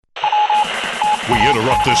We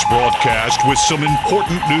interrupt this broadcast with some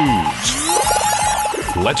important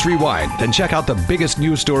news. Let's rewind and check out the biggest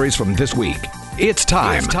news stories from this week. It's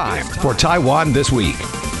time for Taiwan This Week.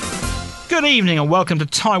 Good evening and welcome to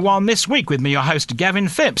Taiwan This Week with me, your host Gavin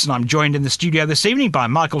Phipps, and I'm joined in the studio this evening by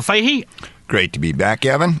Michael Fahey. Great to be back,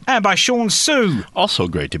 Gavin. And by Sean Su. Also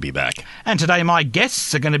great to be back. And today my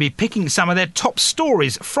guests are going to be picking some of their top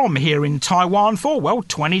stories from here in Taiwan for,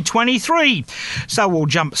 2023. So we'll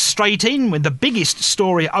jump straight in with the biggest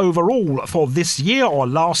story overall for this year or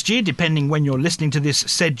last year, depending when you're listening to this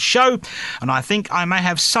said show. And I think I may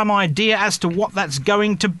have some idea as to what that's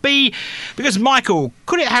going to be. Because, Michael,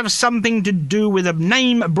 could it have something to do with a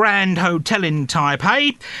name brand hotel in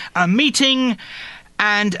Taipei, a meeting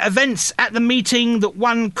and events at the meeting that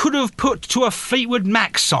one could have put to a Fleetwood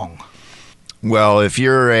Mac song? Well, if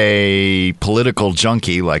you're a political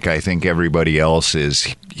junkie like I think everybody else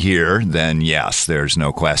is here, then yes, there's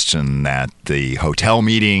no question that the hotel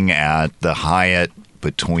meeting at the Hyatt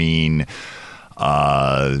between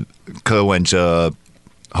Ke Wen-je,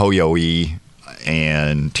 Ho Yo-yi,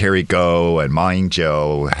 and Terry Goh and Ma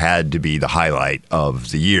Ying-jeou had to be the highlight of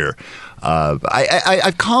the year.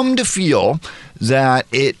 I've come to feel that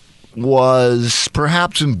it was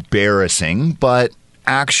perhaps embarrassing, but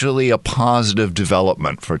actually a positive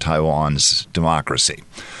development for Taiwan's democracy.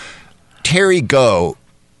 Terry Goh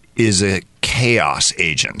is a chaos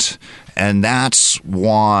agent, and that's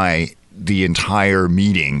why the entire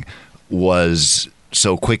meeting was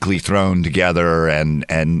so quickly thrown together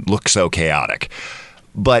and looked so chaotic.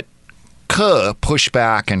 But Ke pushed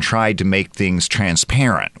back and tried to make things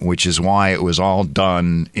transparent, which is why it was all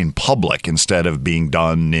done in public instead of being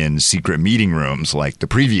done in secret meeting rooms like the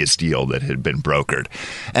previous deal that had been brokered.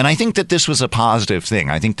 And I think that this was a positive thing.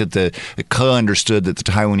 I think that the Ke understood that the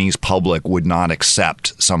Taiwanese public would not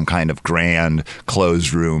accept some kind of grand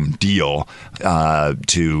closed room deal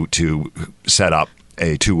to set up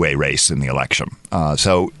a two-way race in the election.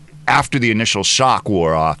 So after the initial shock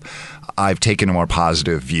wore off, I've taken a more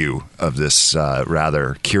positive view of this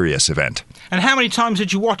rather curious event. And how many times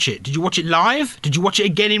did you watch it? Did you watch it live? Did you watch it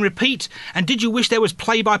again in repeat? And did you wish there was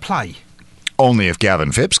play-by-play? Only if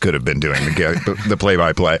Gavin Phipps could have been doing the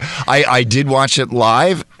play-by-play. I did watch it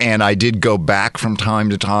live, and I did go back from time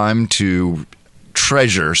to time to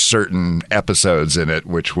treasure certain episodes in it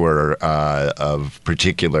which were of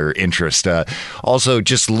particular interest. Also,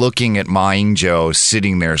 just looking at Ma Ying-jeou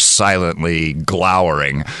sitting there silently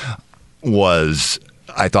glowering was,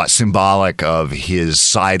 I thought, symbolic of his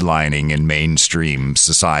sidelining in mainstream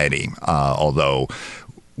society, although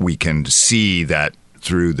we can see that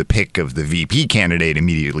through the pick of the VP candidate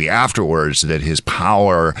immediately afterwards that his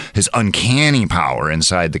power, his uncanny power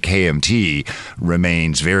inside the KMT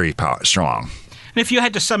remains very strong. And if you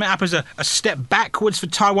had to sum it up as a step backwards for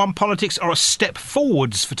Taiwan politics or a step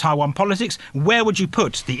forwards for Taiwan politics, where would you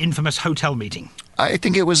put the infamous hotel meeting? I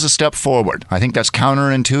think it was a step forward. I think that's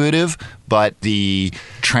counterintuitive, but the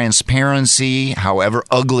transparency, however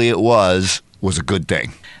ugly it was a good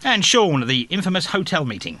thing. And Sean, the infamous hotel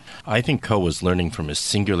meeting. I think Ko was learning from his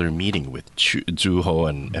singular meeting with Zhu Ho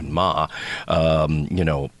and Ma.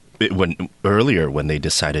 When they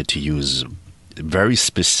decided to use very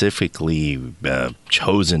specifically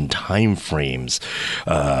chosen time frames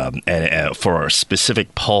and for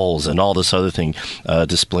specific polls and all this other thing,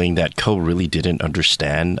 displaying that Ko really didn't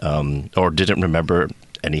understand or didn't remember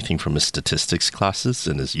anything from his statistics classes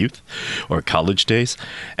in his youth or college days.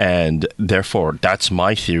 And therefore, that's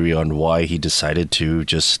my theory on why he decided to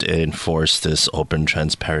just enforce this open,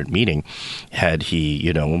 transparent meeting. Had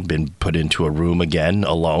he, been put into a room again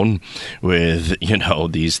alone with,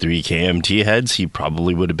 these three KMT heads, he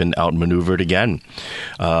probably would have been outmaneuvered again.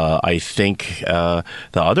 I think the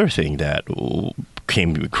other thing that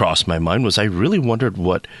came across my mind was I really wondered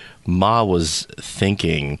what Ma was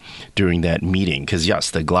thinking during that meeting, because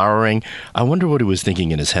yes, the glowering, I wonder what he was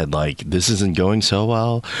thinking in his head, like, this isn't going so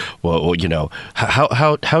well. Well,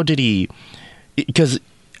 how did he, because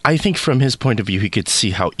I think from his point of view, he could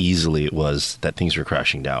see how easily it was that things were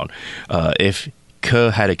crashing down. If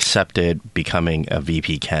Ke had accepted becoming a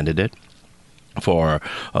VP candidate for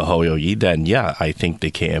Ho Yo-yi, then yeah, I think the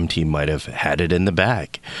KMT might have had it in the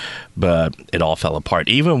bag. But it all fell apart.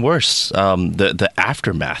 Even worse, the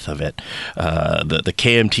aftermath of it. The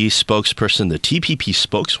KMT spokesperson, the TPP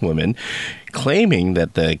spokeswoman, claiming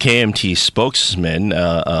that the KMT spokesman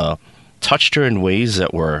touched her in ways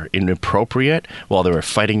that were inappropriate while they were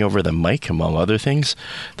fighting over the mic, among other things.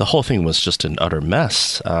 The whole thing was just an utter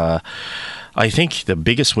mess. I think the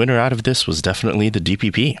biggest winner out of this was definitely the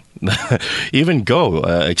DPP. Even Go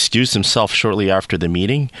excused himself shortly after the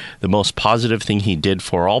meeting. The most positive thing he did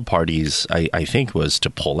for all parties, I think, was to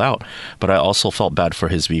pull out. But I also felt bad for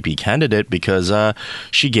his VP candidate because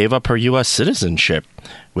she gave up her U.S. citizenship,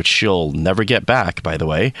 which she'll never get back, by the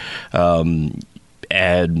way,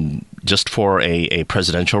 and just for a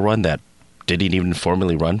presidential run that didn't even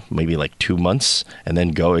formally run, maybe like 2 months, and then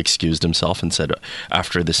Go excused himself and said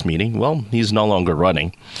after this meeting, well, he's no longer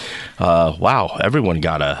running. Wow, everyone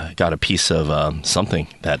got a piece of something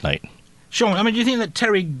that night. Sean, I mean, do you think that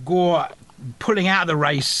Terry Gore pulling out of the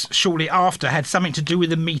race shortly after had something to do with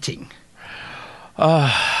the meeting?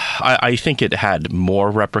 I think it had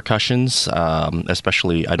more repercussions,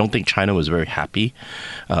 especially I don't think China was very happy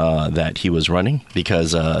that he was running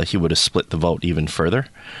because he would have split the vote even further.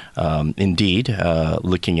 Indeed,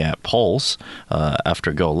 looking at polls,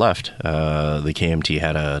 after Go left, the KMT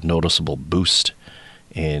had a noticeable boost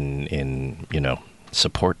in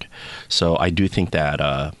support. So I do think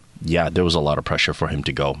that, there was a lot of pressure for him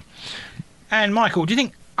to go. And Michael, do you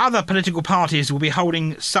think other political parties will be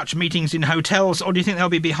holding such meetings in hotels, or do you think they'll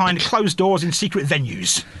be behind closed doors in secret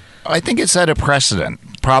venues? I think it set a precedent.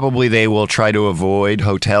 Probably they will try to avoid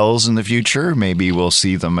hotels in the future. Maybe we'll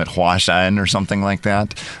see them at Huashan or something like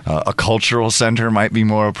that. A cultural center might be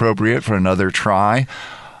more appropriate for another try.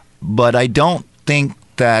 But I don't think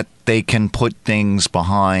that they can put things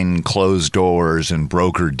behind closed doors and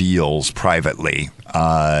broker deals privately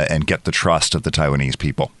and get the trust of the Taiwanese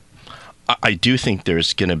people. I do think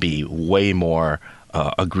there's going to be way more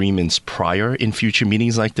agreements prior in future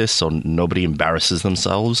meetings like this, so nobody embarrasses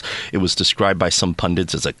themselves. It was described by some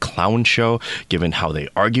pundits as a clown show, given how they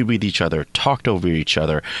argued with each other, talked over each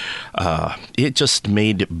other. It just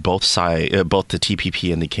made both the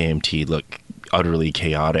TPP and the KMT look utterly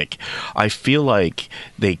chaotic. I feel like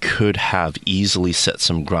they could have easily set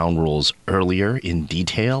some ground rules earlier in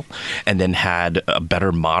detail and then had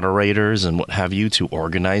better moderators and what have you to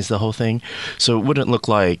organize the whole thing, so it wouldn't look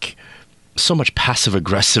like so much passive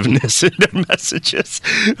aggressiveness in their messages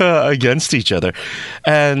against each other.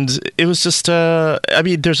 And it was just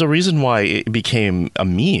there's a reason why it became a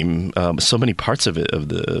meme. So many parts of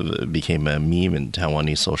it became a meme in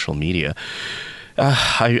Taiwanese social media.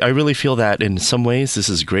 I really feel that in some ways this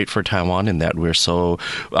is great for Taiwan in that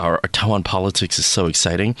our Taiwan politics is so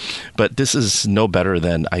exciting, but this is no better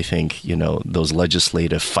than, I think, those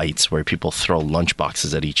legislative fights where people throw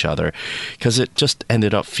lunchboxes at each other, because it just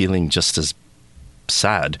ended up feeling just as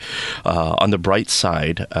sad. On the bright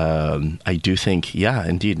side, I do think,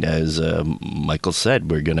 indeed, as Michael said,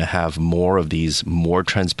 we're going to have more of these more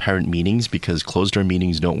transparent meetings because closed-door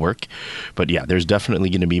meetings don't work. But there's definitely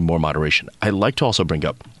going to be more moderation. I'd like to also bring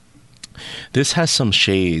up, this has some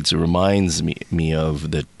shades. It reminds me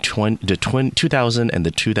of the 2000 and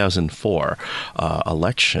the 2004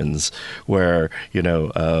 elections where,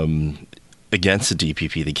 against the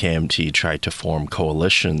DPP, the KMT tried to form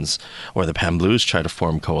coalitions, or the Pan Blues tried to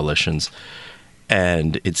form coalitions.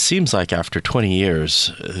 And it seems like after 20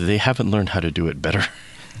 years, they haven't learned how to do it better.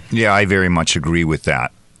 Yeah, I very much agree with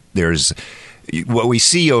that. What we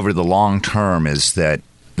see over the long term is that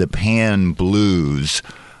the Pan Blues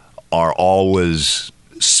are always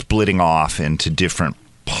splitting off into different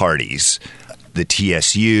parties. The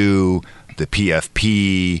TSU, the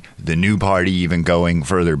PFP, the new party even going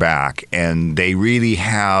further back, and they really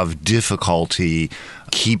have difficulty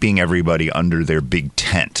keeping everybody under their big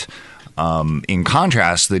tent. In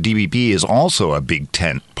contrast, the DPP is also a big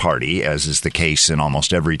tent party, as is the case in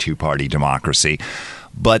almost every two-party democracy,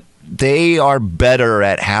 but they are better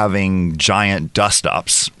at having giant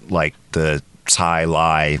dust-ups like the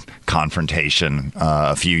Tsai-Lai confrontation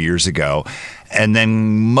a few years ago, and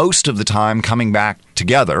then most of the time coming back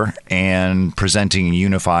together and presenting a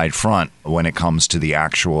unified front when it comes to the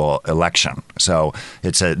actual election. So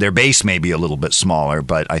their base may be a little bit smaller,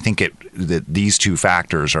 but I think that these two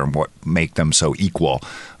factors are what make them so equal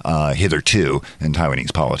hitherto in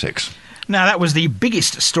Taiwanese politics. Now, that was the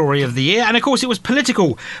biggest story of the year, and of course it was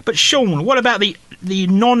political. But Sean, what about the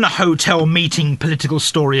non-hotel meeting political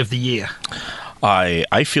story of the year?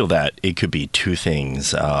 I feel that it could be two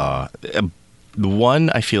things. One,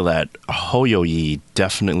 I feel that Ho Yo-yi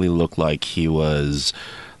definitely looked like he was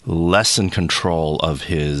less in control of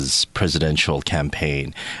his presidential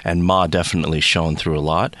campaign, and Ma definitely shone through a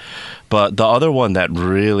lot. But the other one that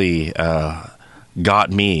really got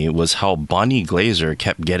me was how Bonnie Glaser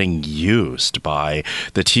kept getting used by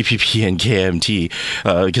the TPP and KMT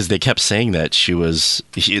because they kept saying that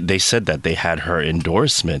they said that they had her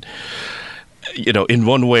endorsement. in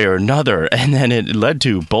one way or another. And then it led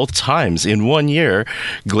to both times in 1 year,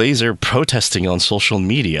 Glazer protesting on social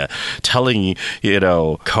media, telling,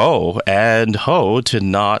 Ko and Ho to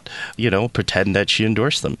not, pretend that she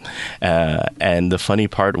endorsed them. And the funny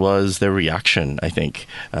part was their reaction, I think.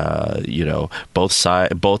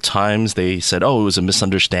 Both times they said, oh, it was a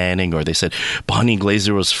misunderstanding, or they said Bonnie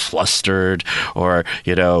Glazer was flustered, or,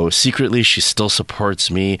 secretly she still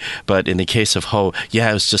supports me. But in the case of Ho,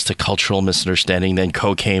 it was just a cultural misunderstanding. Then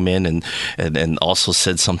Ko came in and also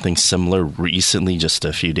said something similar recently, just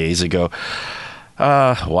a few days ago.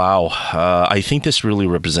 Wow. I think this really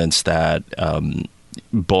represents that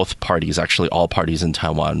both parties, actually all parties in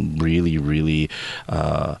Taiwan, really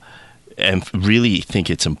and really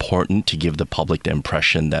think it's important to give the public the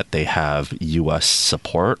impression that they have U.S.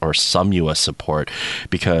 support or some U.S. support,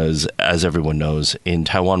 because as everyone knows, in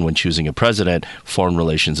Taiwan, when choosing a president, foreign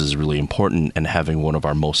relations is really important, and having one of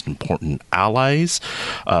our most important allies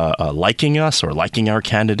liking us or liking our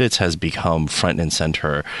candidates has become front and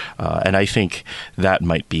center. And I think that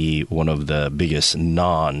might be one of the biggest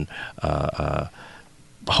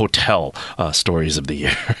hotel stories of the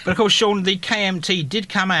year. But of course, Sean, the KMT did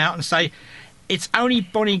come out and say it's only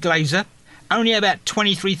Bonnie Glazer. Only about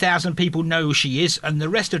 23,000 people know who she is, and the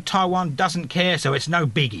rest of Taiwan doesn't care, so it's no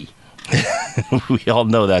biggie. We all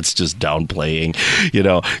know that's just downplaying.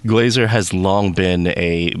 Glazer has long been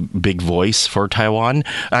a big voice for Taiwan,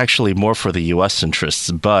 actually more for the U.S.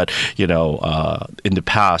 interests. But, in the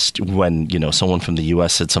past, when, someone from the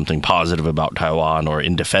U.S. said something positive about Taiwan or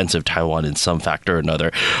in defense of Taiwan in some factor or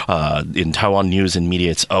another, in Taiwan news and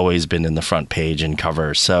media, it's always been in the front page and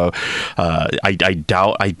cover. So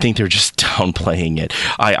I think they're just downplaying it.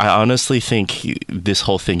 I honestly think this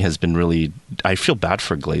whole thing has been really, I feel bad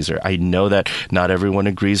for Glazer. I know that not everyone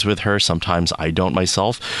agrees with her. Sometimes I don't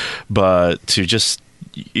myself. But to just,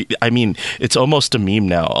 it's almost a meme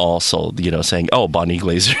now also, saying, oh, Bonnie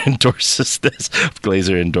Glazer endorses this,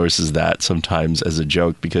 Glazer endorses that, sometimes as a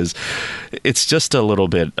joke, because it's just a little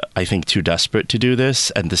bit, I think, too desperate to do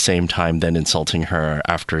this. At the same time, then insulting her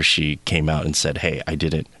after she came out and said, hey,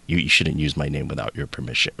 you shouldn't use my name without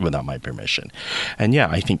my permission. And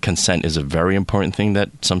I think consent is a very important thing that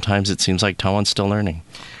sometimes it seems like Taiwan's still learning.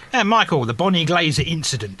 And Michael, the Bonnie Glazer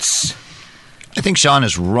incidents. I think Sean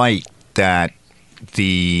is right that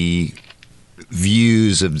the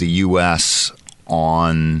views of the U.S.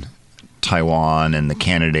 on Taiwan and the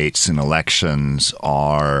candidates in elections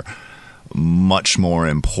are much more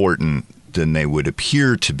important than they would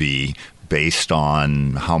appear to be based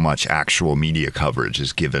on how much actual media coverage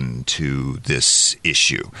is given to this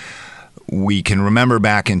issue. We can remember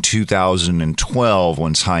back in 2012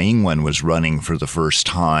 when Tsai Ing-wen was running for the first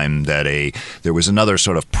time that there was another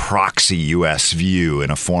sort of proxy U.S. view, and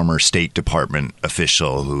a former State Department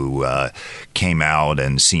official who came out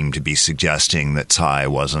and seemed to be suggesting that Tsai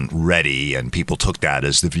wasn't ready, and people took that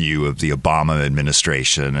as the view of the Obama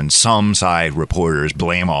administration, and some side reporters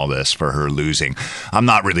blame all this for her losing. I'm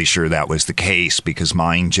not really sure that was the case, because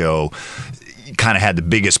Ma Ying-jeou kind of had the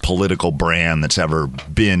biggest political brand that's ever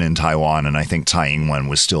been in Taiwan, and I think Tsai Ing-wen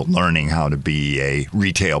was still learning how to be a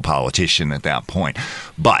retail politician at that point.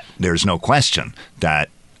 But there's no question that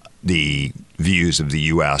the views of the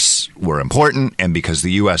U.S. were important, and because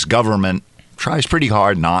the U.S. government tries pretty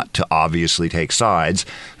hard not to obviously take sides,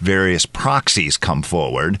 various proxies come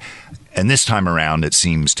forward, and this time around it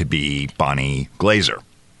seems to be Bonnie Glazer.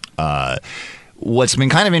 What's been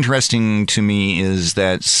kind of interesting to me is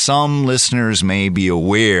that some listeners may be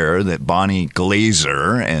aware that Bonnie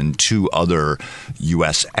Glazer and two other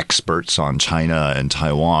U.S. experts on China and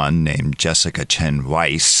Taiwan named Jessica Chen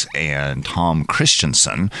Weiss and Tom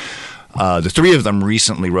Christensen, the three of them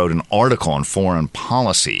recently wrote an article on foreign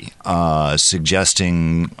policy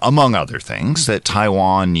suggesting, among other things, that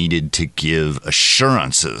Taiwan needed to give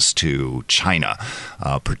assurances to China,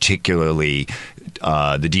 particularly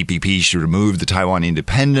the DPP should remove the Taiwan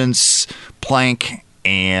independence plank,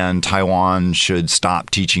 and Taiwan should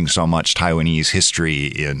stop teaching so much Taiwanese history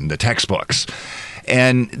in the textbooks.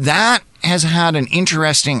 And that has had an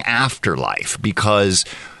interesting afterlife, because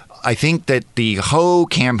I think that the Ho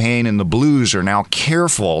campaign and the Blues are now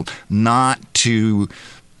careful not to,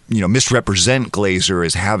 misrepresent Glazer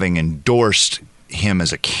as having endorsed him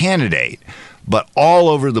as a candidate. But all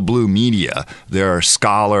over the blue media, there are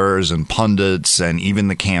scholars and pundits, and even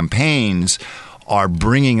the campaigns are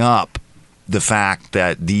bringing up the fact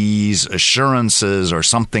that these assurances or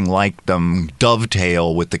something like them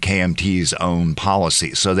dovetail with the KMT's own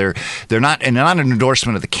policy. So they're not an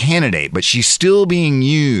endorsement of the candidate, but she's still being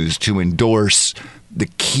used to endorse the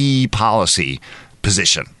key policy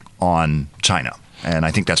position on China. And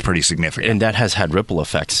I think that's pretty significant. And that has had ripple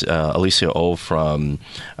effects. Alicia O from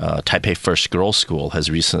Taipei First Girls School has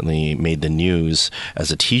recently made the news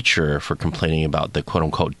as a teacher for complaining about the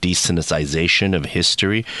quote-unquote desynthesization of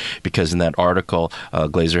history, because in that article,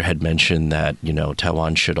 Glazer had mentioned that,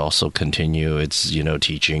 Taiwan should also continue its,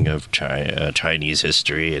 teaching of Chinese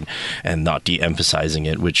history and not de-emphasizing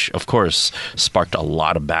it, which, of course, sparked a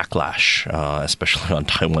lot of backlash, especially on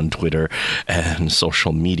Taiwan Twitter and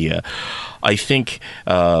social media. I think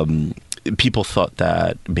people thought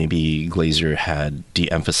that maybe Glazer had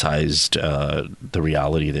de-emphasized the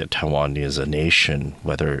reality that Taiwan is a nation,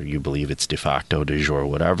 whether you believe it's de facto, de jure,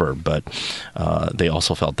 whatever. But they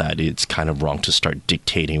also felt that it's kind of wrong to start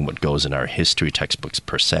dictating what goes in our history textbooks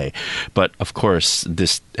per se. But of course,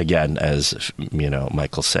 this, again, as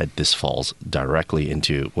Michael said, this falls directly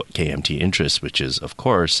into what KMT interests, which is, of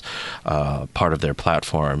course, part of their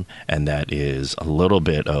platform, and that is a little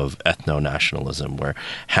bit of ethno-nationalism, where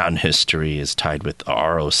Han history is tied with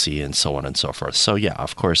ROC and so on and so forth. So yeah,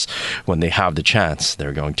 of course, when they have the chance,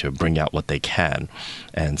 they're going to bring out what they can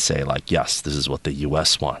and say, like, yes, this is what the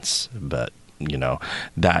U.S. wants. But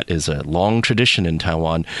that is a long tradition in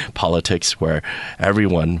Taiwan politics, where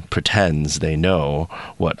everyone pretends they know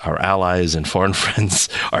what our allies and foreign friends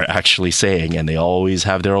are actually saying, and they always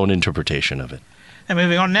have their own interpretation of it. And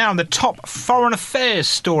moving on now, the top foreign affairs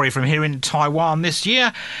story from here in Taiwan this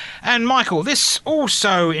year. And Michael, this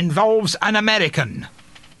also involves an American.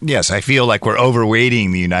 Yes, I feel like we're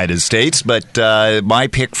overweighting the United States, but my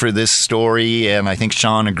pick for this story, and I think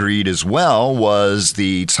Sean agreed as well, was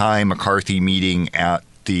the Tsai-McCarthy meeting at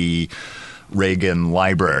the Reagan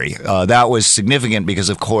Library. That was significant because,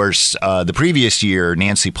 of course, the previous year,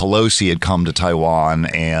 Nancy Pelosi had come to Taiwan,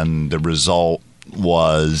 and the result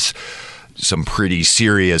was some pretty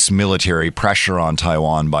serious military pressure on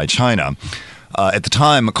Taiwan by China. At the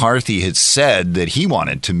time, McCarthy had said that he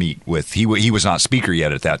wanted to meet with, he was not speaker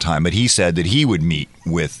yet at that time, but he said that he would meet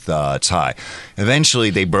with Tsai. Eventually,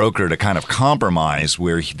 they brokered a kind of compromise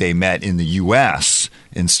where they met in the U.S.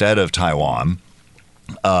 instead of Taiwan,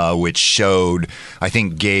 which showed, I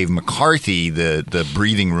think, gave McCarthy the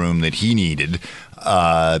breathing room that he needed,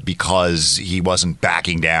 because he wasn't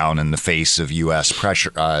backing down in the face of U.S.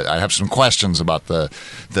 pressure. I have some questions about the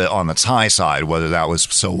on the Tsai side, whether that was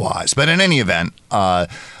so wise. But in any event,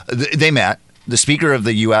 they met. The Speaker of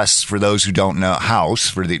the U.S., for those who don't know,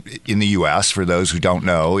 House in the U.S., for those who don't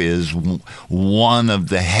know, is one of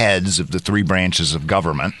the heads of the three branches of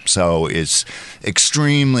government. So it's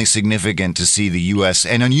extremely significant to see the U.S.,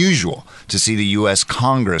 and unusual to see the U.S.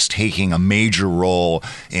 Congress taking a major role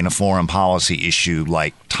in a foreign policy issue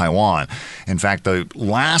like Taiwan. In fact, the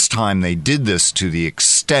last time they did this to the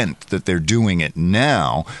extent that they're doing it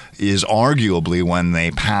now is arguably when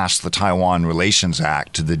they passed the Taiwan Relations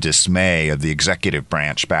Act, to the dismay of the executive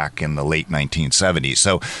branch back in the late 1970s.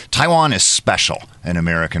 So Taiwan is special in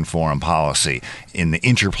American foreign policy in the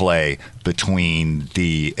interplay between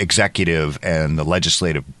the executive and the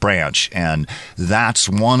legislative branch, and that's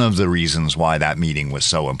one of the reasons why that meeting was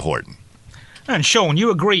so important. And Sean,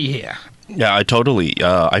 you agree here? Yeah, I totally.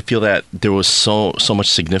 I feel that there was so much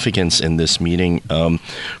significance in this meeting.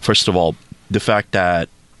 First of all, the fact that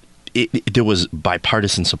there was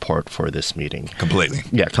bipartisan support for this meeting. Completely.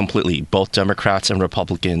 Yeah, completely. Both Democrats and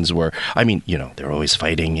Republicans were, they're always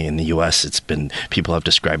fighting in the U.S. People have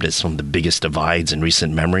described it as some of the biggest divides in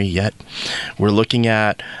recent memory, yet we're looking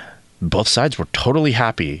at both sides were totally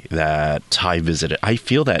happy that Tsai visited. I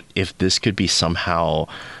feel that if this could be somehow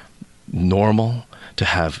normal, to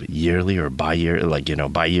have yearly or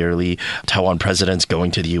bi-yearly Taiwan presidents going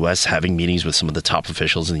to the U.S., having meetings with some of the top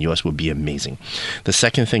officials in the U.S. would be amazing. The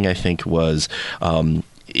second thing I think was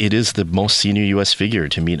it is the most senior U.S. figure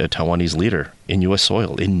to meet a Taiwanese leader in U.S.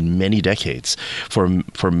 soil in many decades.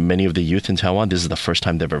 For many of the youth in Taiwan, this is the first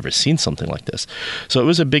time they've ever seen something like this. So it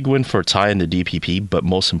was a big win for Tsai and the DPP, but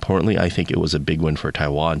most importantly, I think it was a big win for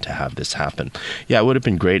Taiwan to have this happen. Yeah, it would have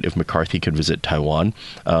been great if McCarthy could visit Taiwan,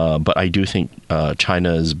 but I do think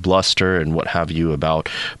China's bluster and what have you about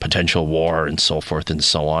potential war and so forth and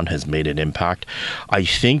so on has made an impact. I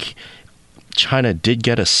think China did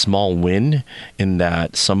get a small win in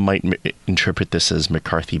that some might interpret this as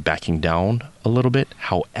McCarthy backing down a little bit.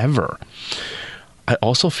 However, I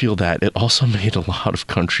also feel that it also made a lot of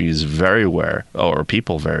countries very aware, or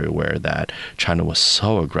people very aware, that China was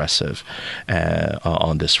so aggressive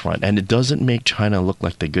on this front. And it doesn't make China look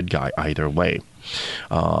like the good guy either way.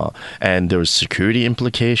 And there was security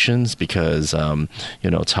implications because,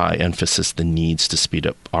 Tsai emphasized the needs to speed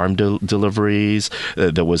up arm deliveries.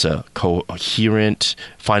 There was a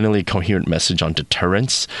finally coherent message on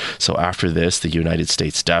deterrence. So after this, the United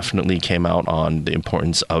States definitely came out on the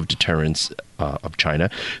importance of deterrence of China,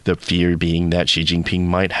 the fear being that Xi Jinping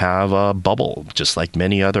might have a bubble, just like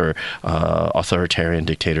many other authoritarian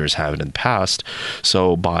dictators have in the past.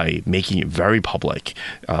 So by making it very public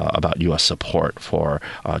about U.S. support for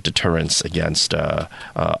deterrence against an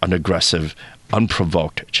aggressive,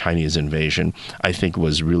 unprovoked Chinese invasion, I think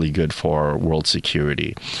was really good for world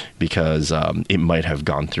security because it might have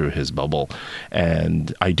gone through his bubble.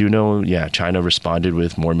 And I do know, China responded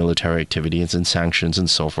with more military activities and sanctions and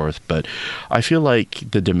so forth. But I feel like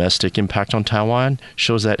the domestic impact on Taiwan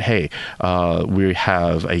shows that, hey, we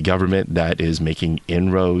have a government that is making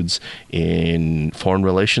inroads in foreign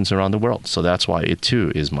relations around the world. So that's why it,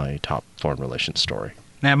 too, is my top foreign relations story.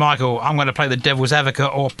 Now, Michael, I'm going to play the devil's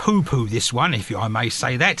advocate or poo-poo this one, if I may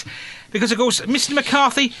say that, because, of course, Mr.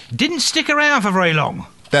 McCarthy didn't stick around for very long.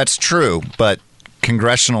 That's true, but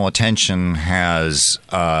congressional attention has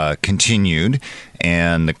continued,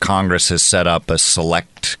 and the Congress has set up a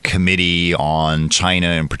select committee on China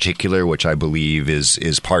in particular, which I believe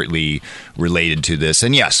is partly related to this.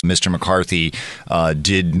 And yes, Mr. McCarthy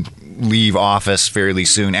did leave office fairly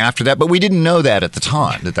soon after that, but we didn't know that at the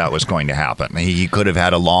time that was going to happen. He could have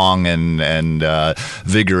had a long and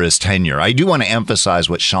vigorous tenure. I do want to emphasize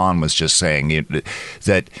what Sean was just saying,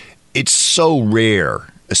 that it's so rare,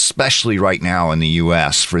 especially right now in the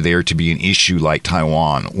U.S., for there to be an issue like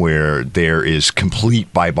Taiwan where there is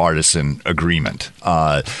complete bipartisan agreement.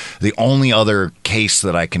 The only other case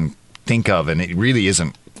that I can think of, and it really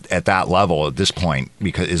isn't at that level at this point,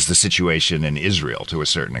 because is the situation in Israel to a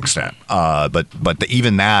certain extent. But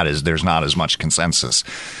even that there's not as much consensus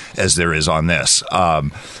as there is on this.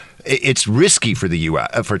 It's risky for the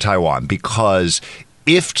U.S. for Taiwan, because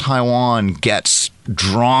if Taiwan gets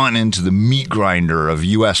drawn into the meat grinder of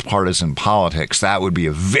U.S. partisan politics, that would be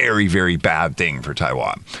a very, very bad thing for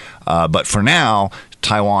Taiwan. But for now,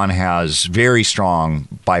 Taiwan has very strong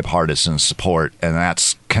bipartisan support, and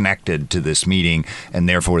that's connected to this meeting, and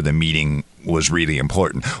therefore the meeting was really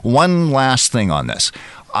important. One last thing on this.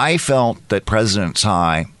 I felt that President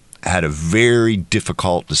Tsai had a very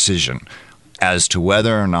difficult decision as to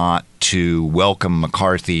whether or not to welcome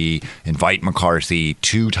McCarthy, invite McCarthy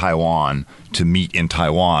to Taiwan to meet in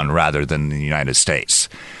Taiwan rather than the United States.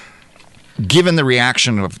 Given the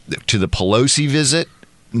reaction to the Pelosi visit,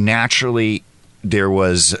 naturally there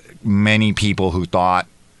was many people who thought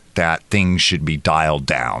that things should be dialed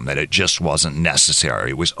down, that it just wasn't necessary.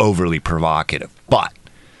 It was overly provocative. But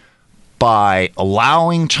by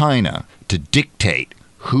allowing China to dictate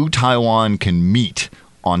who Taiwan can meet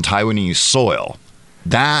on Taiwanese soil,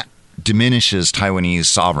 that diminishes Taiwanese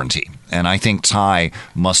sovereignty. And I think Tsai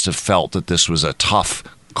must have felt that this was a tough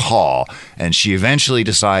call. And she eventually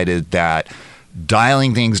decided that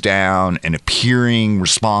dialing things down and appearing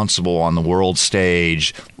responsible on the world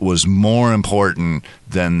stage was more important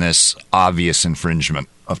than this obvious infringement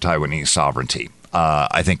of Taiwanese sovereignty.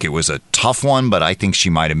 I think it was a tough one, but I think she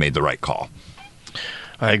might have made the right call.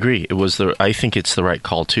 I agree. I think it's the right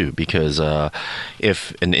call too, because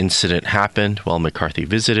if an incident happened while McCarthy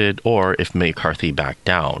visited, or if McCarthy backed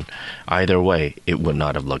down, either way, it would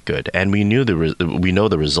not have looked good. And we know the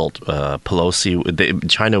result. Pelosi,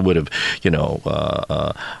 China would have,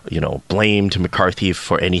 blamed McCarthy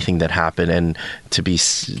for anything that happened. And to be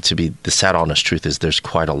the sad, honest truth is, there's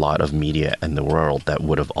quite a lot of media in the world that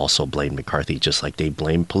would have also blamed McCarthy, just like they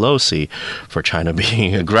blamed Pelosi for China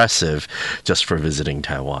being aggressive just for visiting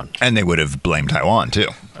Taiwan. And they would have blamed Taiwan, too.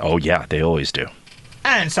 Oh, yeah, they always do.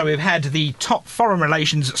 And so we've had the top foreign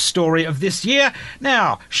relations story of this year.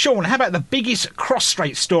 Now, Sean, how about the biggest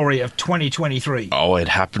cross-strait story of 2023? Oh, it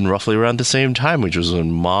happened roughly around the same time, which was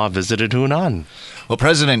when Ma visited Hunan. Well,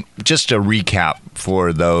 President, just a recap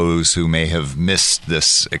for those who may have missed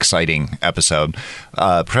this exciting episode.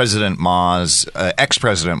 Ex-President Ma's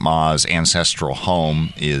ancestral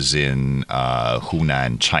home is in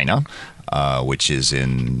Hunan, China, which is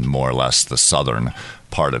in more or less the southern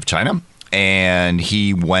part of China. And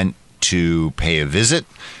he went to pay a visit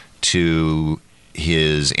to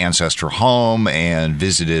his ancestral home and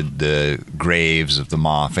visited the graves of the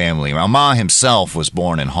Ma family. Now, Ma himself was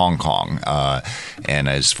born in Hong Kong, and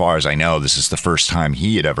as far as I know, this is the first time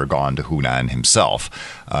he had ever gone to Hunan himself.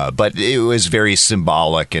 But it was very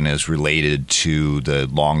symbolic and is related to the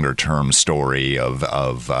longer-term story of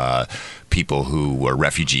people who were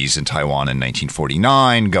refugees in Taiwan in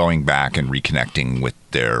 1949, going back and reconnecting with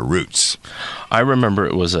their roots. I remember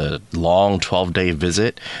it was a long 12-day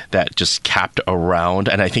visit that just capped around,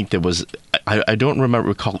 and I think there was, I don't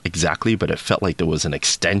recall exactly, but it felt like there was an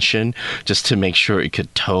extension just to make sure it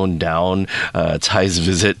could tone down Tsai's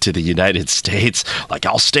visit to the United States. Like,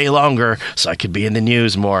 I'll stay longer so I could be in the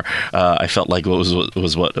news more. I felt like what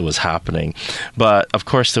was happening. But of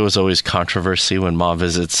course, there was always controversy when Ma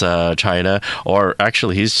visits China, or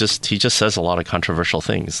actually, he just says a lot of controversial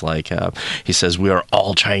things. Like he says, "We are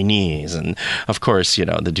all Chinese," and of course, the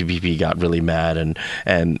DPP got really mad,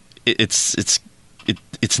 and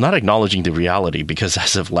it's not acknowledging the reality, because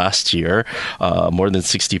as of last year, more than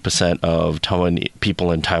 60% of Taiwan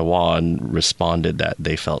people in Taiwan responded that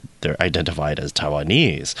they felt they're identified as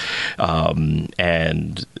Taiwanese.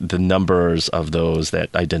 And the numbers of those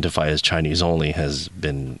that identify as Chinese only has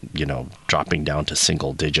been, dropping down to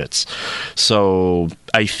single digits. So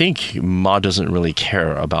I think Ma doesn't really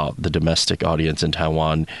care about the domestic audience in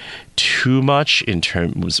Taiwan too much in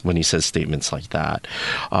terms when he says statements like that.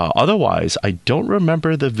 Otherwise, I don't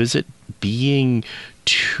remember the visit being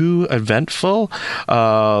too eventful,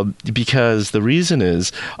 because the reason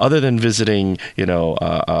is, other than visiting,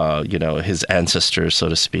 his ancestors, so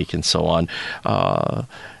to speak, and so on,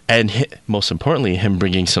 and most importantly, him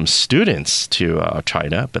bringing some students to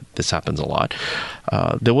China, but this happens a lot.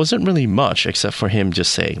 There wasn't really much except for him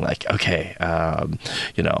just saying, like, okay,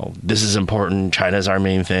 this is important. China's our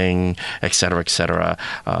main thing, et cetera, et cetera.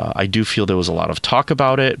 I do feel there was a lot of talk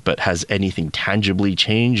about it, but has anything tangibly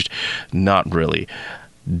changed? Not really.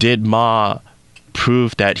 Did Ma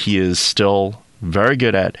prove that he is still very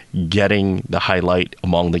good at getting the highlight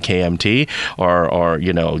among the KMT, or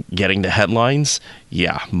getting the headlines?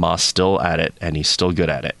 Yeah, Ma's still at it, and he's still good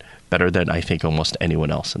at it. Better than, I think, almost anyone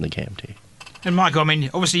else in the KMT. And Michael,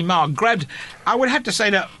 obviously Ma grabbed, I would have to say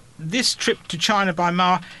that this trip to China by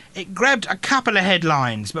Ma, it grabbed a couple of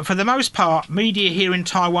headlines, but for the most part, media here in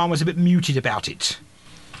Taiwan was a bit muted about it.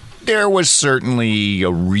 There was certainly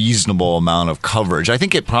a reasonable amount of coverage. I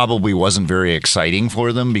think it probably wasn't very exciting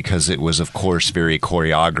for them, because it was, of course, very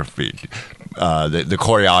choreography. The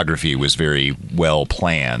choreography was very well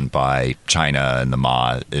planned by China and the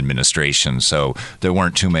Ma administration, so there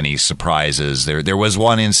weren't too many surprises. There was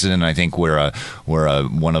one incident, I think, where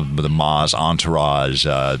one of the Ma's entourage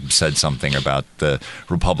said something about the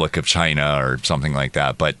Republic of China or something like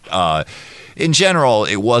that. But in general,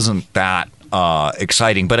 it wasn't that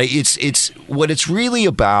exciting. But it's what it's really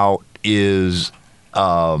about is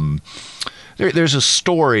there's a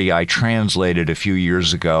story I translated a few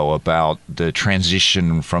years ago about the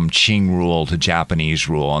transition from Qing rule to Japanese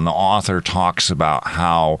rule, and the author talks about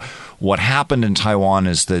how what happened in Taiwan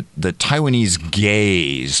is that the Taiwanese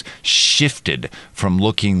gaze shifted from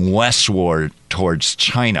looking westward towards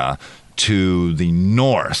China to the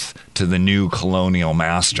north, to the new colonial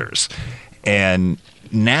masters. And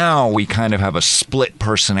now we kind of have a split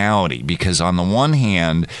personality, because on the one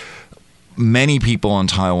hand, many people in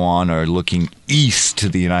Taiwan are looking east to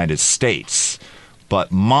the United States,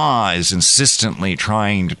 but Ma is insistently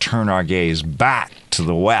trying to turn our gaze back to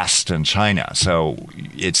the West and China. So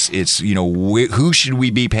it's who should we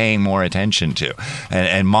be paying more attention to?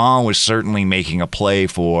 And Ma was certainly making a play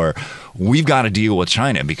for, we've got to deal with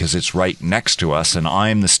China because it's right next to us, and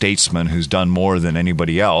I'm the statesman who's done more than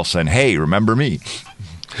anybody else, and hey, remember me.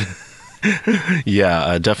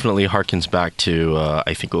 Yeah, definitely harkens back to,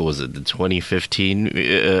 I think, what was it, the 2015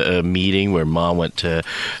 meeting where Ma went to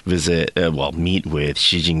meet with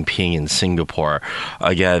Xi Jinping in Singapore.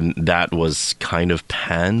 Again, that was kind of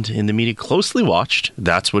panned in the media, closely watched.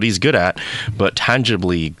 That's what he's good at, but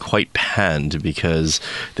tangibly quite panned because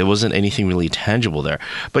there wasn't anything really tangible there.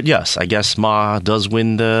 But yes, I guess Ma does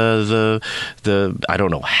win the I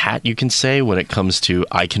don't know, hat you can say when it comes to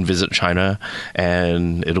I can visit China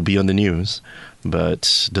and it'll be on the news.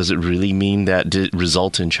 But does it really mean that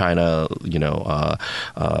result in China,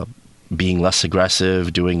 being less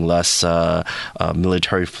aggressive, doing less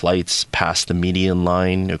military flights past the median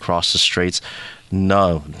line across the straits?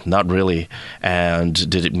 No, not really. And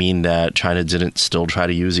did it mean that China didn't still try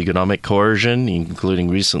to use economic coercion, including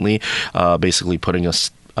recently basically putting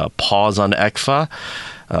a pause on ECFA?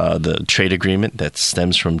 The trade agreement that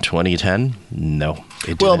stems from 2010? No,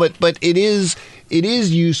 it didn't. Well, but it is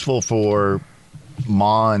useful for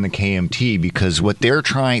Ma and the KMT because what their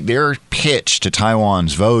pitch to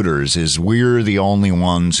Taiwan's voters is we're the only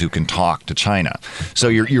ones who can talk to China. So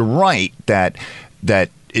you're right that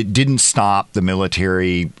it didn't stop the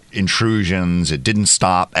military intrusions. It didn't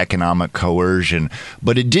stop economic coercion,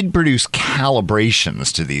 but it did produce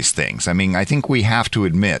calibrations to these things. I mean, I think we have to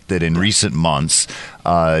admit that in recent months,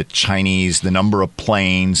 the number of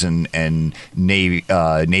planes and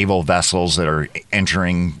naval vessels that are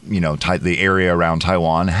entering, the area around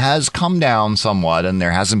Taiwan has come down somewhat, and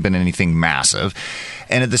there hasn't been anything massive.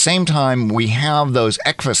 And at the same time, we have those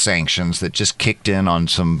ECFA sanctions that just kicked in on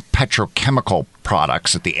some petrochemical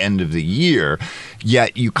products at the end of the year.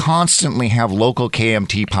 Yet you constantly have local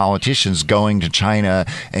KMT politicians going to China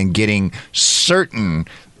and getting certain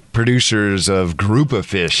producers of grouper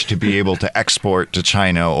fish to be able to export to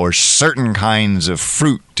China, or certain kinds of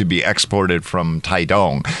fruit to be exported from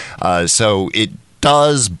Taidong. So it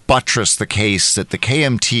does buttress the case that the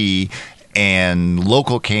KMT and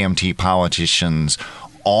local KMT politicians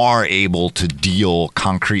are able to deal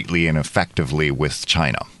concretely and effectively with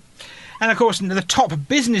China. And of course, the top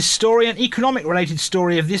business story and economic related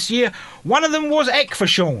story of this year, one of them was ECFA,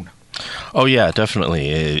 Sean. Oh, yeah,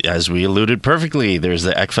 definitely. As we alluded perfectly, there's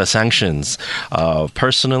the ECFA sanctions.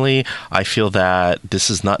 Personally, I feel that this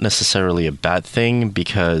is not necessarily a bad thing,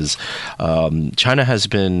 because China has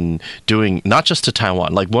been doing, not just to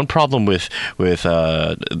Taiwan, like one problem with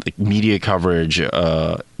media coverage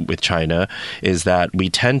with China is that we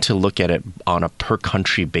tend to look at it on a per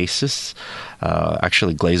country basis.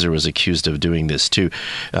 Actually, Glazer was accused of doing this too,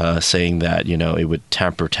 saying that, it would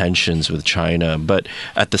tamper tensions with China. But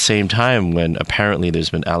at the same time, when apparently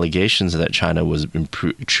there's been allegations that China was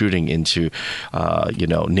intruding into,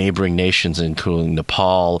 neighboring nations, including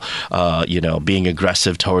Nepal, being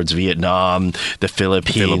aggressive towards Vietnam, the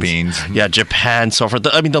Philippines. Yeah, Japan, so forth.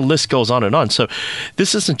 I mean, the list goes on and on. So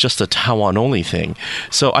this isn't just a Taiwan-only thing.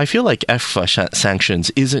 So I feel like ECFA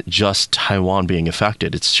sanctions isn't just Taiwan being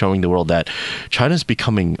affected. It's showing the world that China's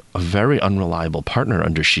becoming a very unreliable partner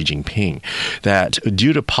under Xi Jinping, that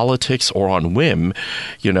due to politics or on whim,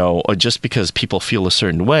 or just because people feel a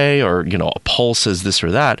certain way, or, a poll says this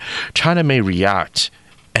or that, China may react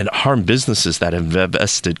and harm businesses that have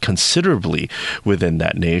invested considerably within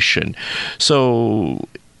that nation. So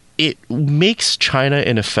it makes China,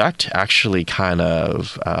 in effect, actually kind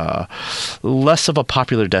of less of a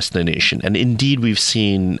popular destination. And indeed, we've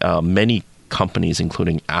seen many companies,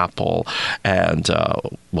 including Apple and,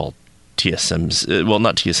 TSMC, well,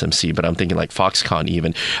 not TSMC, but I'm thinking like Foxconn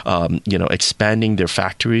even, expanding their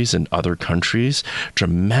factories in other countries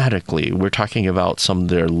dramatically. We're talking about some of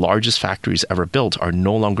their largest factories ever built are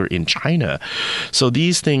no longer in China. So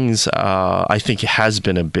these things, I think, has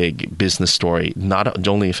been a big business story, not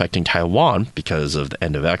only affecting Taiwan because of the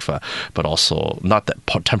end of ECFA, but also not that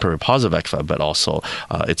temporary pause of ECFA, but also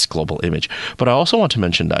its global image. But I also want to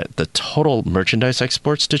mention that the total merchandise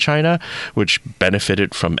exports to China, which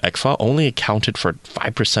benefited from ECFA, only accounted for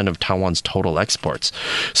 5% of Taiwan's total exports.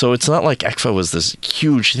 So it's not like ECFA was this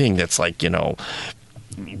huge thing that's like, that's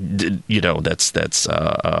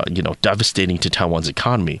devastating to Taiwan's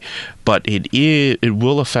economy. But it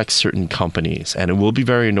will affect certain companies, and it will be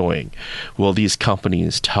very annoying. Will these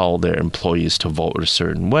companies tell their employees to vote a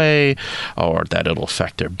certain way, or that it'll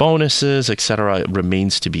affect their bonuses, etc.? It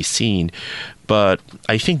remains to be seen. But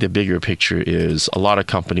I think the bigger picture is a lot of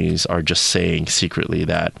companies are just saying secretly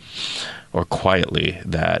that, or quietly,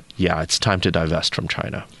 that, yeah, it's time to divest from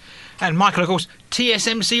China. And Michael, of course,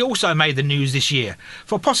 TSMC also made the news this year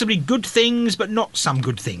for possibly good things, but not some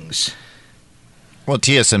good things. Well,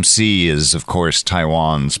 TSMC is, of course,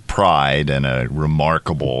 Taiwan's pride and a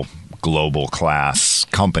remarkable global class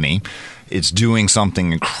company. It's doing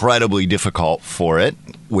something incredibly difficult for it,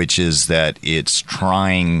 which is that it's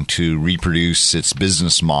trying to reproduce its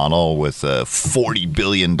business model with a $40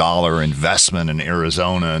 billion investment in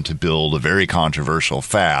Arizona to build a very controversial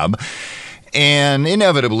fab. And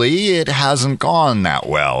inevitably, it hasn't gone that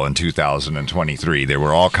well in 2023. There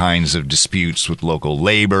were all kinds of disputes with local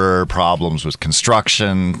labor, problems with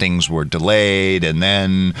construction, things were delayed, and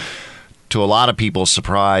then, to a lot of people's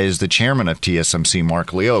surprise, the chairman of TSMC,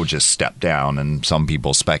 Mark Liu, just stepped down, and some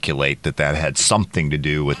people speculate that that had something to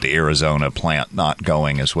do with the Arizona plant not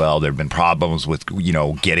going as well. There have been problems with,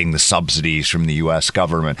 getting the subsidies from the U.S.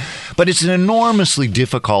 government. But it's an enormously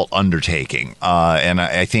difficult undertaking, and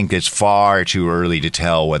I think it's far too early to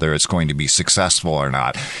tell whether it's going to be successful or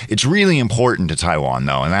not. It's really important to Taiwan,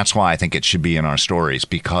 though, and that's why I think it should be in our stories,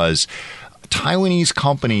 because Taiwanese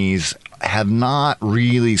companies have not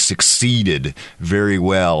really succeeded very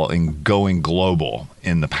well in going global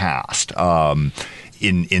in the past.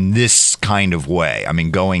 In this kind of way. I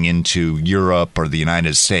mean, going into Europe or the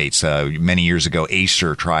United States. Many years ago,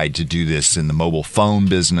 Acer tried to do this in the mobile phone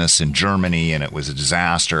business in Germany, and it was a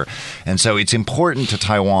disaster. And so it's important to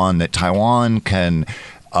Taiwan that Taiwan can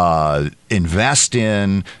invest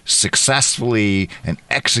in successfully and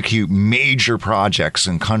execute major projects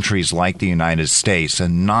in countries like the United States,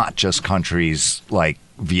 and not just countries like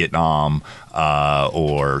Vietnam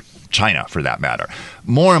or China, for that matter.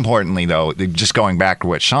 More importantly, though, just going back to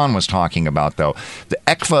what Sean was talking about, though, the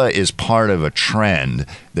ECFA is part of a trend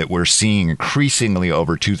that we're seeing increasingly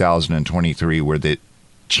over 2023, where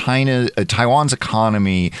Taiwan's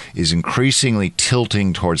economy is increasingly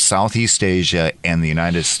tilting towards Southeast Asia and the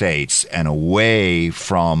United States, and away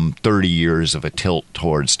from 30 years of a tilt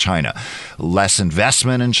towards China. Less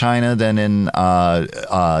investment in China than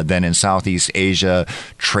in Southeast Asia.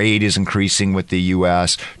 Trade is increasing with the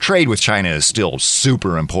U.S. Trade with China is still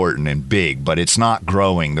super important and big, but it's not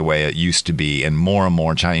growing the way it used to be. And more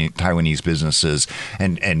Taiwanese businesses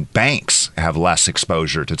and banks have less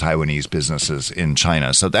exposure to Taiwanese businesses in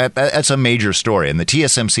China. So that's a major story, and the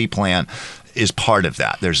TSMC plant is part of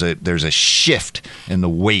that. There's a shift in the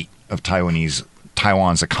weight of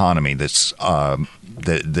Taiwan's economy that's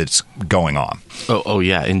going on. Oh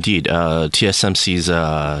yeah, indeed. TSMC's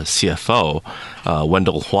CFO,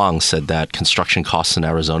 Wendell Huang, said that construction costs in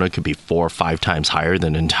Arizona could be 4 or 5 times higher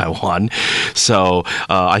than in Taiwan. So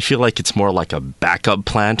I feel like it's more like a backup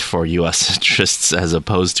plant for U.S. interests as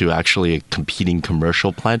opposed to actually a competing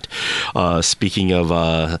commercial plant. Speaking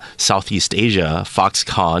of Southeast Asia,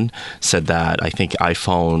 Foxconn said that I think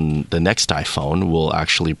the next iPhone will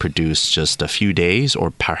actually produce just a few days or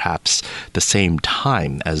perhaps the same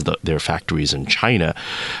time as their factories in China.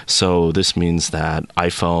 So this means that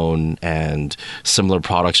iPhone and similar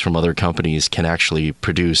products from other companies can actually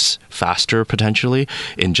produce faster, potentially,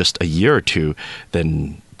 in just a year or two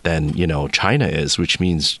than China is, which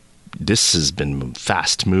means this has been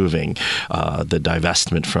fast moving, the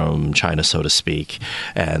divestment from China, so to speak.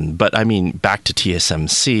 But I mean, back to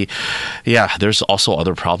TSMC, yeah, there's also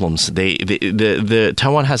other problems. The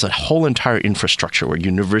Taiwan has a whole entire infrastructure where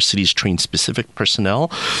universities train specific personnel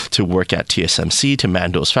to work at TSMC, to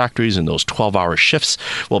man those factories in those 12-hour shifts.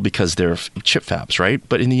 Well, because they're chip fabs, right?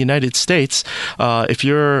 But in the United States, if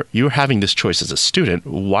you're having this choice as a student,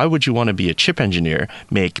 why would you want to be a chip engineer,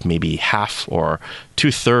 make maybe half or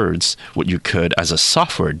 2/3 what you could as a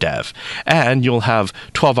software dev, and you'll have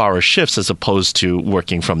 12-hour shifts as opposed to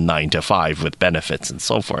working from 9 to 5 with benefits and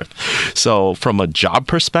so forth. So from a job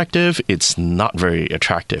perspective, it's not very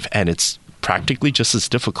attractive, and it's practically just as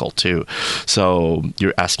difficult too. So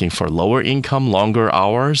you're asking for lower income, longer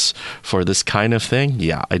hours for this kind of thing?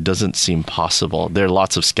 Yeah, it doesn't seem possible. There are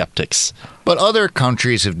lots of skeptics. But other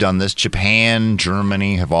countries have done this. Japan,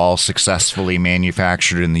 Germany have all successfully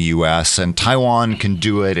manufactured in the U.S., and Taiwan can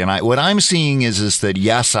do it. And what I'm seeing is that,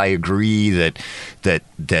 yes, I agree that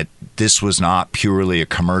this was not purely a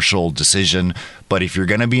commercial decision. But if you're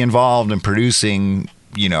going to be involved in producing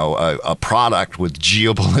a product with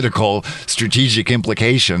geopolitical strategic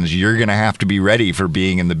implications, you're going to have to be ready for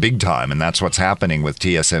being in the big time. And that's what's happening with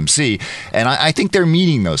TSMC. And I think they're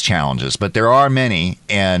meeting those challenges, but there are many,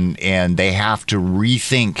 and they have to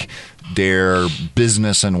rethink their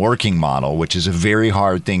business and working model, which is a very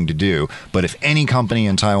hard thing to do. But if any company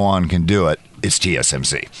in Taiwan can do it, it's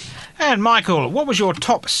TSMC. And Michael, what was your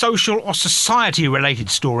top social or society-related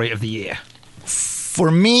story of the year? For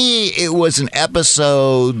me, it was an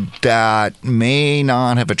episode that may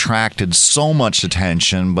not have attracted so much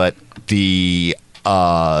attention, but the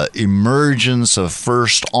emergence of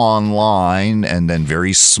first online and then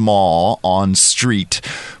very small on-street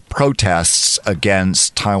protests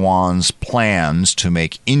against Taiwan's plans to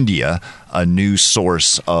make India a new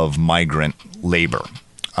source of migrant labor.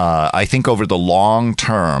 I think over the long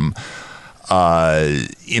term,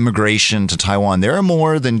 immigration to Taiwan, there are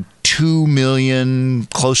more than 2 million,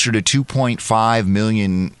 closer to 2.5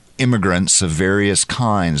 million immigrants of various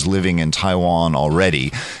kinds living in Taiwan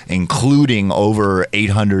already, including over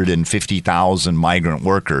 850,000 migrant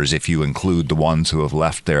workers, if you include the ones who have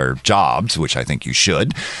left their jobs, which I think you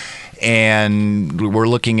should. And we're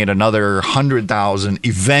looking at another 100,000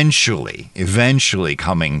 eventually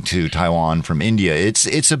coming to Taiwan from India.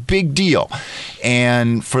 It's a big deal.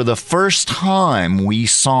 And for the first time, we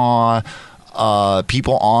saw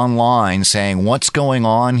people online saying what's going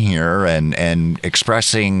on here, and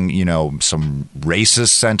expressing some racist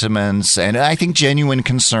sentiments, and I think genuine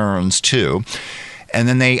concerns too. And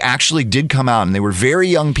then they actually did come out, and they were very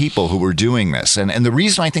young people who were doing this. And the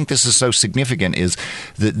reason I think this is so significant is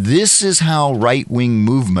that this is how right-wing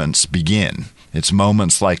movements begin. It's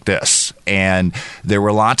moments like this. And there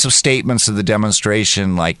were lots of statements of the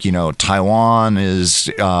demonstration like, Taiwan is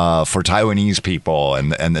for Taiwanese people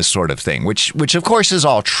and this sort of thing, which of course is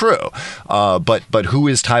all true. But who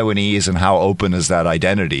is Taiwanese and how open is that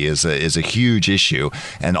identity is a huge issue.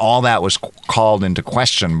 And all that was called into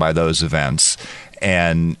question by those events.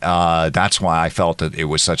 And that's why I felt that it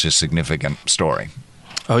was such a significant story.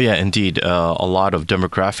 Oh, yeah, indeed. A lot of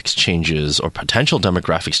demographics changes or potential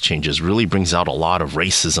demographics changes really brings out a lot of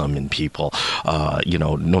racism in people,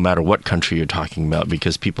 no matter what country you're talking about,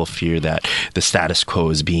 because people fear that the status quo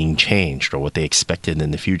is being changed or what they expected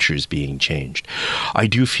in the future is being changed. I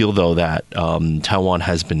do feel, though, that Taiwan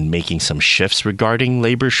has been making some shifts regarding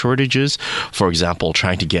labor shortages. For example,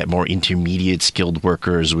 trying to get more intermediate skilled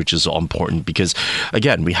workers, which is all important because,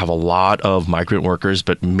 again, we have a lot of migrant workers,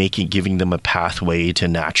 but giving them a pathway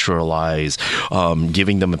to naturalize,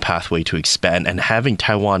 giving them a pathway to expand, and having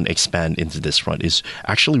Taiwan expand into this front is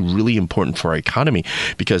actually really important for our economy,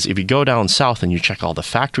 because if you go down south and you check all the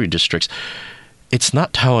factory districts, it's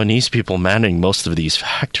not Taiwanese people manning most of these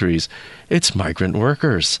factories. It's migrant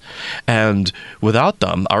workers. And without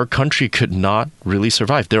them, our country could not really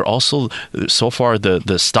survive. They're also, so far,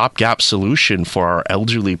 the stopgap solution for our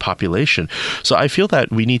elderly population. So I feel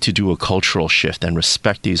that we need to do a cultural shift and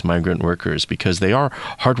respect these migrant workers because they are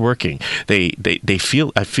hardworking.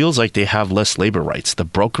 It feels like they have less labor rights. The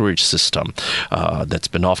brokerage system that's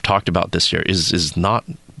been talked about this year is not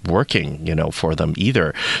working, for them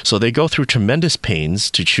either. So they go through tremendous pains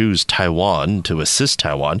to choose Taiwan, to assist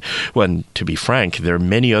Taiwan, when, to be frank, there are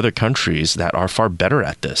many other countries that are far better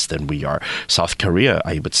at this than we are. South Korea,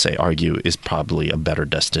 I would argue, is probably a better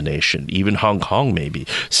destination. Even Hong Kong, maybe.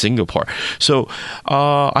 Singapore. So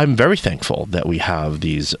I'm very thankful that we have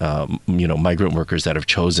these, migrant workers that have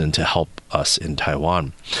chosen to help us in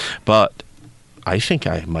Taiwan. But I think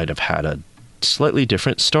I might have had a slightly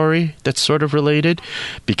different story that's sort of related,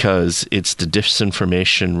 because it's the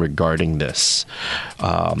disinformation regarding this.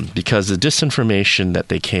 Because the disinformation that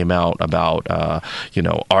they came out about,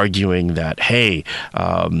 arguing that, hey,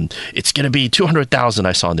 it's going to be 200,000,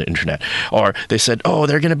 I saw on the internet. Or they said, oh,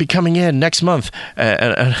 they're going to be coming in next month.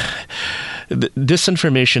 And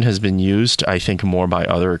disinformation has been used, I think, more by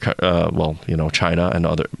other, China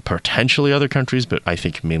and potentially other countries, but I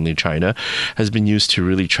think mainly China, has been used to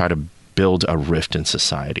really try to build a rift in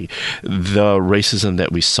society. The racism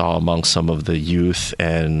that we saw among some of the youth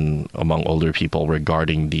and among older people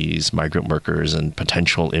regarding these migrant workers and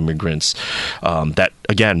potential immigrants that,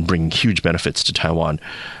 again, bring huge benefits to Taiwan.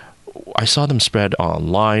 I saw them spread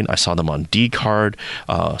online. I saw them on D-Card.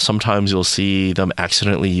 Sometimes you'll see them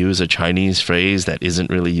accidentally use a Chinese phrase that isn't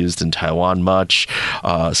really used in Taiwan much.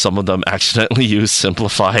 Some of them accidentally use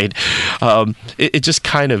simplified. It just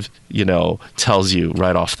kind of, tells you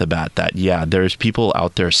right off the bat that, yeah, there's people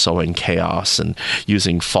out there sowing chaos and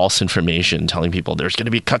using false information, telling people there's going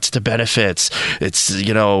to be cuts to benefits. It's,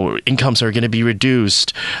 incomes are going to be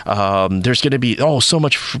reduced. There's going to be, so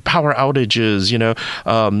much power outages,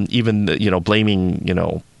 even,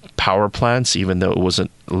 blaming, power plants, even though it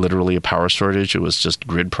wasn't literally a power shortage, it was just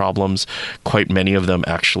grid problems. Quite many of them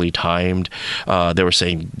actually timed. They were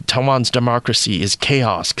saying Taiwan's democracy is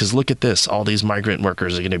chaos because look at this, all these migrant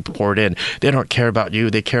workers are getting poured in. They don't care about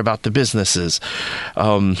you, they care about the businesses.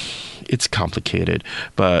 It's complicated,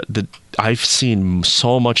 but I've seen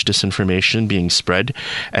so much disinformation being spread,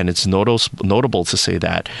 and it's notable to say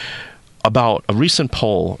that about a recent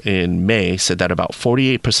poll in May said that about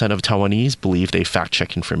 48% of Taiwanese believe they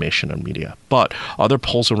fact-check information on media. But other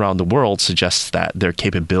polls around the world suggest that their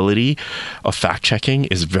capability of fact-checking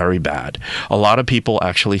is very bad. A lot of people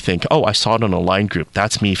actually think, oh, I saw it on a line group,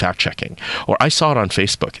 that's me fact-checking. Or I saw it on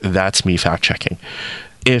Facebook, that's me fact-checking.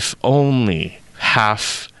 If only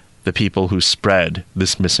half the people who spread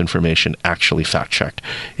this misinformation actually fact-checked,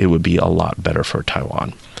 it would be a lot better for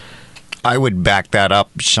Taiwan. I would back that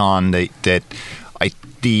up, Sean, that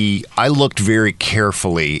I looked very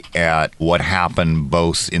carefully at what happened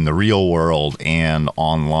both in the real world and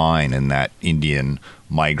online in that Indian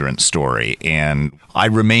migrant story, and I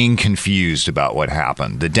remain confused about what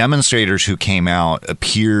happened. The demonstrators who came out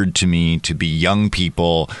appeared to me to be young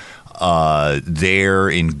people there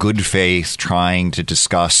in good faith trying to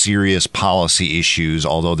discuss serious policy issues,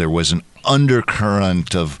 although there was an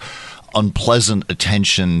undercurrent of unpleasant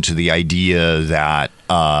attention to the idea that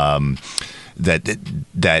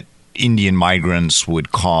that Indian migrants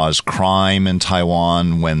would cause crime in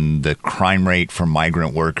Taiwan when the crime rate for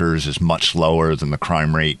migrant workers is much lower than the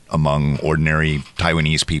crime rate among ordinary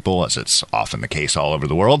Taiwanese people, as it's often the case all over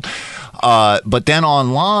the world. But then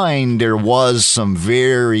online, there was some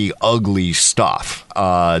very ugly stuff.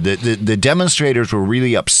 The demonstrators were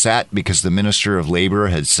really upset because the Minister of Labor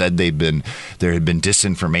had said there had been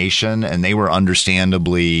disinformation, and they were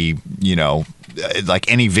understandably, like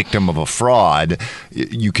any victim of a fraud,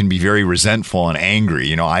 you can be very resentful and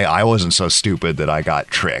angry. I wasn't so stupid that I got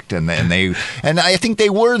tricked, and I think they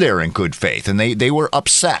were there in good faith, and they were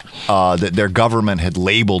upset that their government had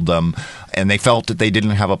labeled them, and they felt that they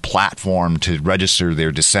didn't have a platform to register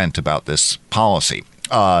their dissent about this policy.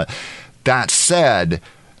 That said,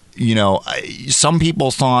 some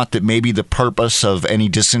people thought that maybe the purpose of any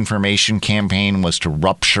disinformation campaign was to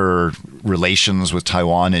rupture relations with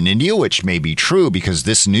Taiwan and India, which may be true because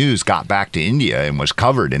this news got back to India and was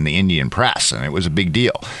covered in the Indian press, and it was a big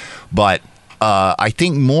deal. But I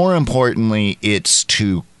think more importantly, it's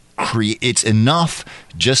enough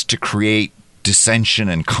just to create dissension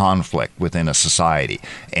and conflict within a society.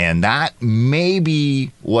 And that may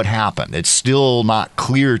be what happened. It's still not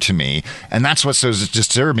clear to me. And that's what's so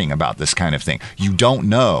disturbing about this kind of thing. You don't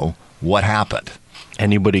know what happened.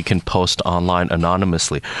 Anybody can post online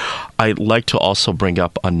anonymously. I'd like to also bring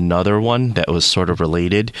up another one that was sort of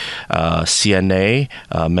related. CNA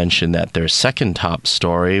mentioned that their second top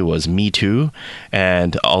story was Me Too.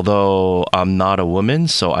 And although I'm not a woman,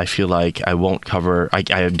 so I feel like I won't cover, I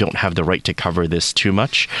don't have the right to cover this too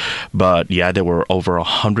much. But yeah, there were over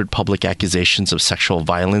 100 public accusations of sexual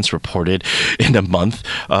violence reported in a month,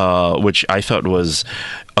 which I thought was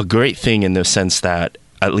a great thing in the sense that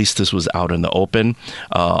at least this was out in the open.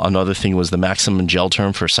 Another thing was the maximum jail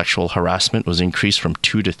term for sexual harassment was increased from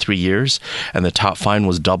 2 to 3 years, and the top fine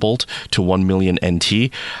was doubled to 1 million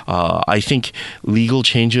NT. I think legal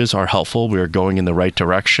changes are helpful. We are going in the right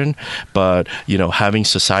direction, but having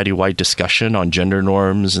society-wide discussion on gender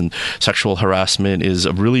norms and sexual harassment is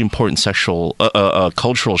a really important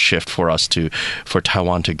cultural shift for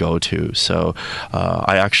Taiwan to go to. So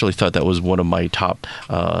I actually thought that was one of my top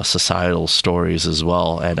societal stories as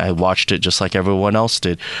well. And I watched it just like everyone else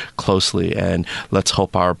did closely. And let's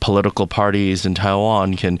hope our political parties in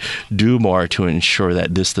Taiwan can do more to ensure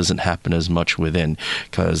that this doesn't happen as much within,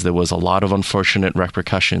 because there was a lot of unfortunate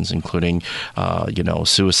repercussions, including,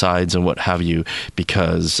 suicides and what have you,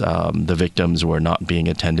 because the victims were not being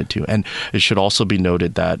attended to. And it should also be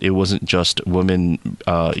noted that it wasn't just women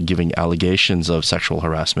giving allegations of sexual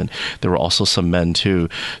harassment. There were also some men too.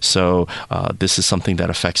 So this is something that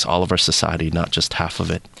affects all of our society, not just half of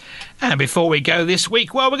it. And before we go this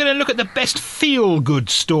week, we're going to look at the best feel-good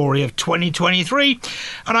story of 2023.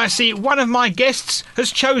 And I see one of my guests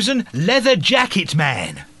has chosen Leather Jacket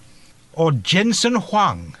Man, or Jensen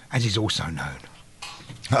Huang, as he's also known.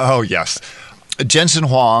 Oh, yes. Jensen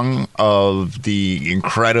Huang of the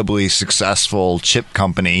incredibly successful chip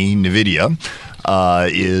company NVIDIA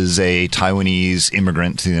is a Taiwanese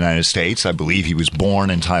immigrant to the United States. I believe he was born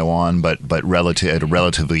in Taiwan, but at a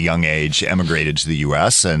relatively young age emigrated to the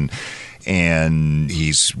U.S. And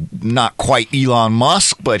he's not quite Elon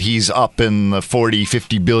Musk, but he's up in the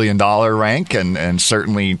 $40-50 billion rank, and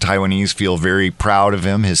certainly Taiwanese feel very proud of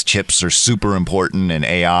him. His chips are super important in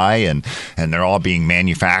AI, and they're all being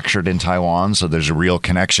manufactured in Taiwan, so there's a real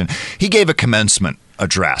connection. He gave a commencement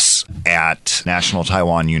address at National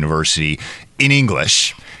Taiwan University in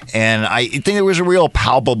English, and I think there was a real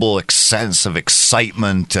palpable sense of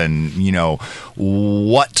excitement and,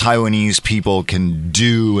 what Taiwanese people can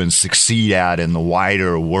do and succeed at in the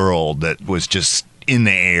wider world that was just in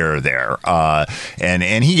the air there.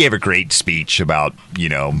 And he gave a great speech about,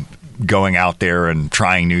 going out there and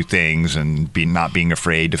trying new things and not being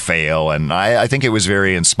afraid to fail. And I think it was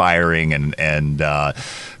very inspiring, and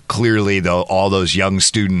clearly, all those young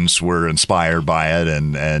students were inspired by it,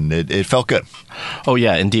 and it felt good. Oh,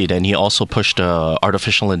 yeah, indeed. And he also pushed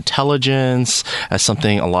artificial intelligence as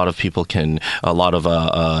something a lot of NTU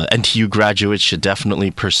graduates should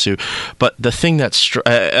definitely pursue. But the thing that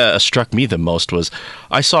struck me the most was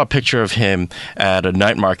I saw a picture of him at a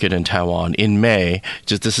night market in Taiwan in May.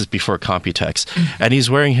 This is before Computex. And he's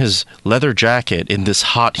wearing his leather jacket in this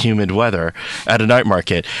hot, humid weather at a night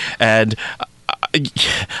market. And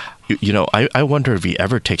I wonder if he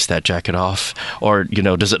ever takes that jacket off, or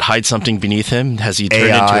does it hide something beneath him? Has he turned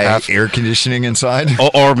into half air conditioning inside?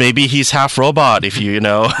 Or maybe he's half robot? If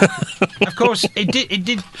Of course, it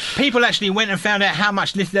did. People actually went and found out how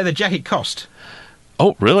much this leather jacket cost.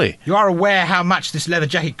 Oh, really? You are aware how much this leather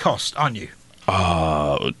jacket cost, aren't you?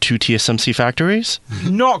 2 TSMC factories?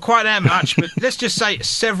 Not quite that much, but let's just say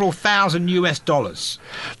several thousand US.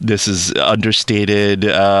 This is understated.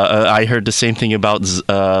 I heard the same thing about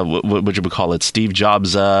what would you call it? Steve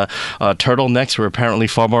Jobs' turtlenecks were apparently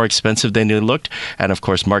far more expensive than they looked, and of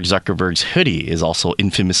course, Mark Zuckerberg's hoodie is also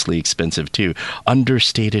infamously expensive too.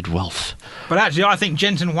 Understated wealth. But actually, I think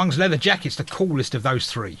Jensen Huang's leather jacket's the coolest of those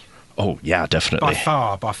three. Oh, yeah, definitely.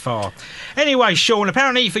 By far. Anyway, Sean,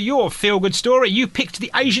 apparently for your feel-good story, you picked the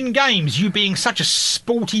Asian Games, you being such a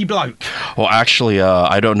sporty bloke. Well, actually,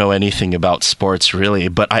 I don't know anything about sports, really,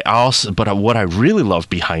 but what I really loved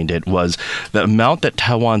behind it was the amount that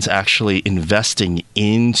Taiwan's actually investing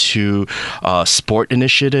into sport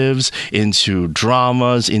initiatives, into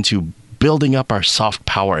dramas, into building up our soft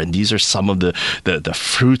power, and these are some of the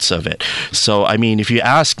fruits of it. So, I mean, if you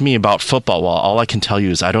ask me about football, well, all I can tell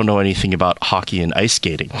you is I don't know anything about hockey and ice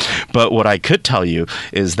skating. But what I could tell you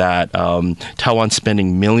is that Taiwan's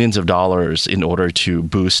spending millions of dollars in order to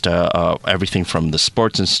boost everything from the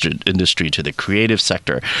sports industry to the creative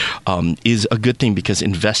sector is a good thing, because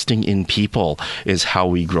investing in people is how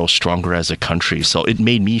we grow stronger as a country. So it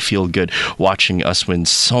made me feel good watching us win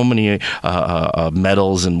so many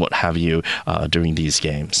medals and what have you during these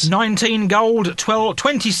games. 19 gold,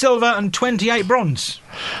 20 silver and 28 bronze.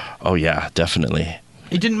 Oh yeah, definitely.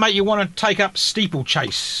 It didn't make you want to take up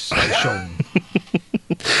steeplechase, Sean.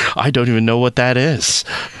 I don't even know what that is.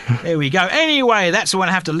 There we go. Anyway, that's the one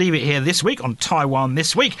I have to leave it here this week on Taiwan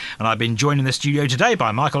This Week. And I've been joined in the studio today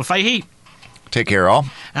by Michael Fahey. Take care, all.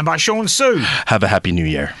 And by Sean Su. Have a happy new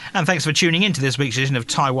year. And thanks for tuning in to this week's edition of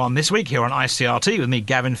Taiwan This Week here on ICRT with me,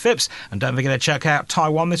 Gavin Phipps. And don't forget to check out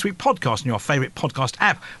Taiwan This Week podcast on your favourite podcast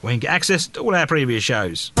app, where you can get access to all our previous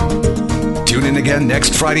shows. Tune in again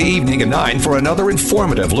next Friday evening at 9 for another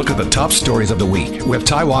informative look at the top stories of the week with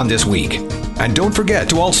Taiwan This Week. And don't forget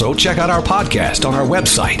to also check out our podcast on our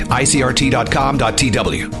website, icrt.com.tw.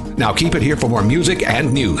 Now keep it here for more music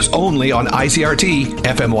and news only on ICRT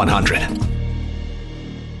FM 100.